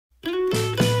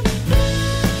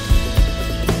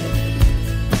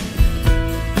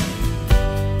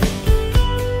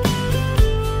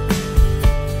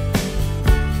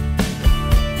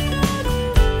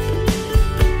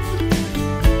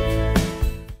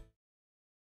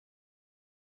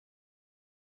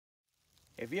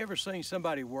Have you ever seen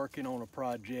somebody working on a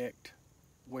project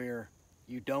where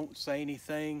you don't say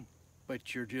anything,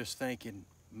 but you're just thinking,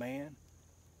 man,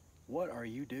 what are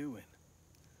you doing?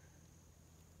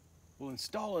 Well,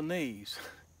 installing these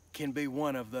can be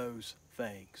one of those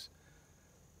things.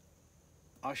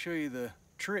 I'll show you the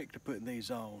trick to putting these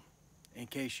on in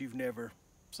case you've never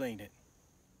seen it.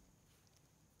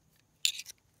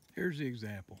 Here's the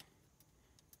example.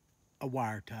 A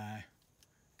wire tie.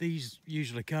 These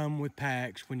usually come with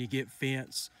packs when you get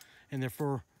fence, and they're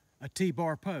for a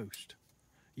T-bar post.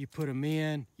 You put them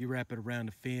in, you wrap it around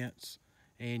the fence,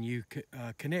 and you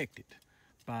connect it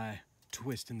by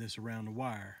twisting this around the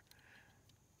wire.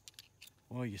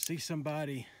 Well, you see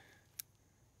somebody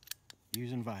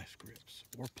using vice grips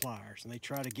or pliers, and they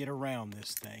try to get around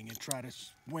this thing and try to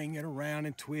swing it around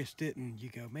and twist it, and you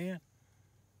go, man,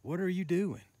 what are you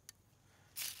doing?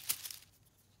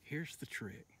 Here's the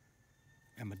trick.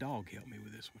 And my dog helped me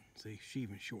with this one. See, she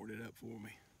even shortened it up for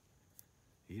me.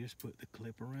 You just put the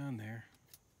clip around there.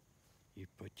 You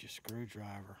put your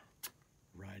screwdriver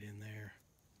right in there,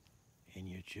 and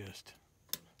you just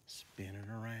spin it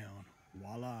around.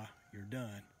 Voila, you're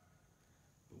done.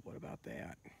 But what about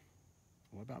that?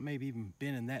 What about maybe even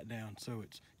bending that down so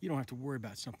you don't have to worry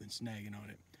about something snagging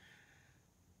on it?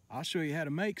 I'll show you how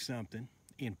to make something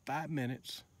in 5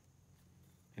 minutes,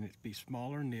 and it'll be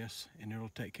smaller than this, and it'll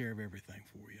take care of everything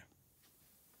for you.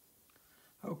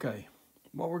 Okay,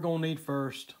 what we're gonna need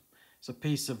first is a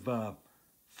piece of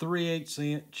 3/8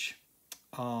 inch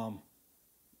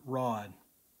rod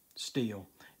steel.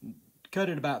 Cut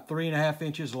it about 3.5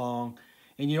 inches long,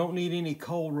 and you don't need any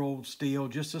cold rolled steel,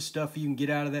 just the stuff you can get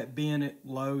out of that bin at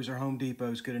Lowe's or Home Depot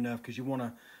is good enough because you want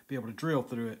to be able to drill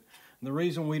through it. And the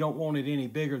reason we don't want it any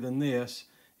bigger than this,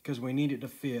 because we need it to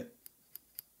fit,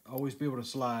 always be able to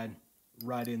slide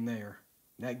right in there.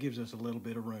 That gives us a little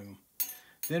bit of room.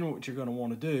 Then what you're going to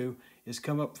want to do is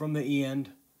come up from the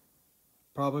end,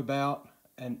 probably about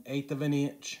 1/8 of an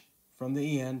inch from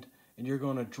the end, and you're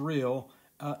going to drill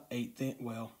an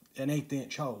 1/8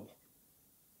 inch hole.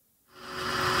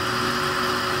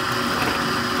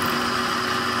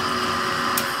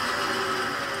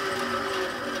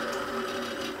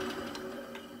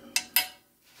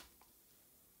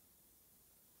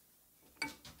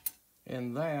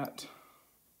 And that,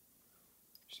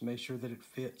 just make sure that it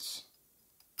fits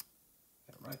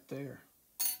right there.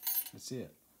 That's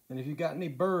it. And if you've got any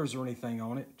burrs or anything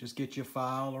on it, just get you a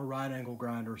file or right angle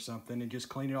grinder or something and just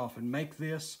clean it off and make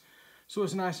this so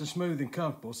it's nice and smooth and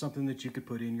comfortable, something that you could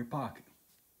put in your pocket.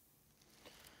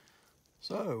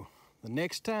 So the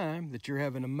next time that you're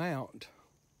having to mount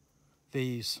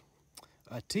these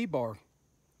T-bar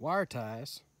wire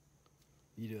ties,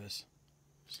 you just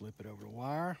slip it over the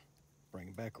wire, bring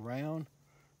it back around,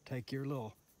 take your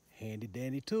little handy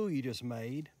dandy tool you just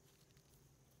made,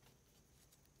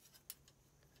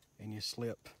 and you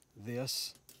slip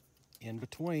this in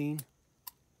between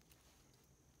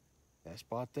that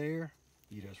spot there.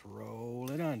 You just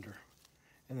roll it under.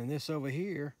 And then this over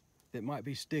here that might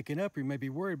be sticking up or you may be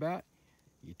worried about,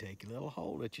 you take a little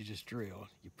hole that you just drilled.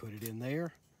 You put it in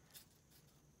there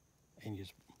and you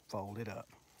just fold it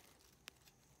up.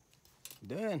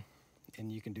 Done. And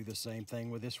you can do the same thing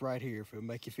with this right here if it'll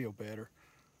make you feel better.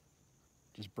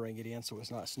 Just bring it in so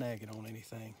it's not snagging on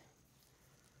anything.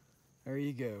 There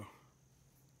you go.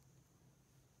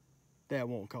 That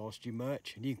won't cost you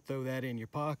much, and you can throw that in your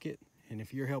pocket, and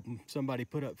if you're helping somebody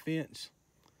put up fence,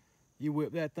 you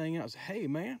whip that thing out and say, hey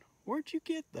man, where'd you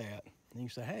get that? And you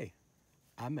say, hey,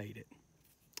 I made it.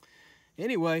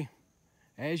 Anyway,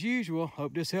 as usual,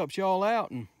 hope this helps y'all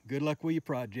out, and good luck with your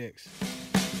projects.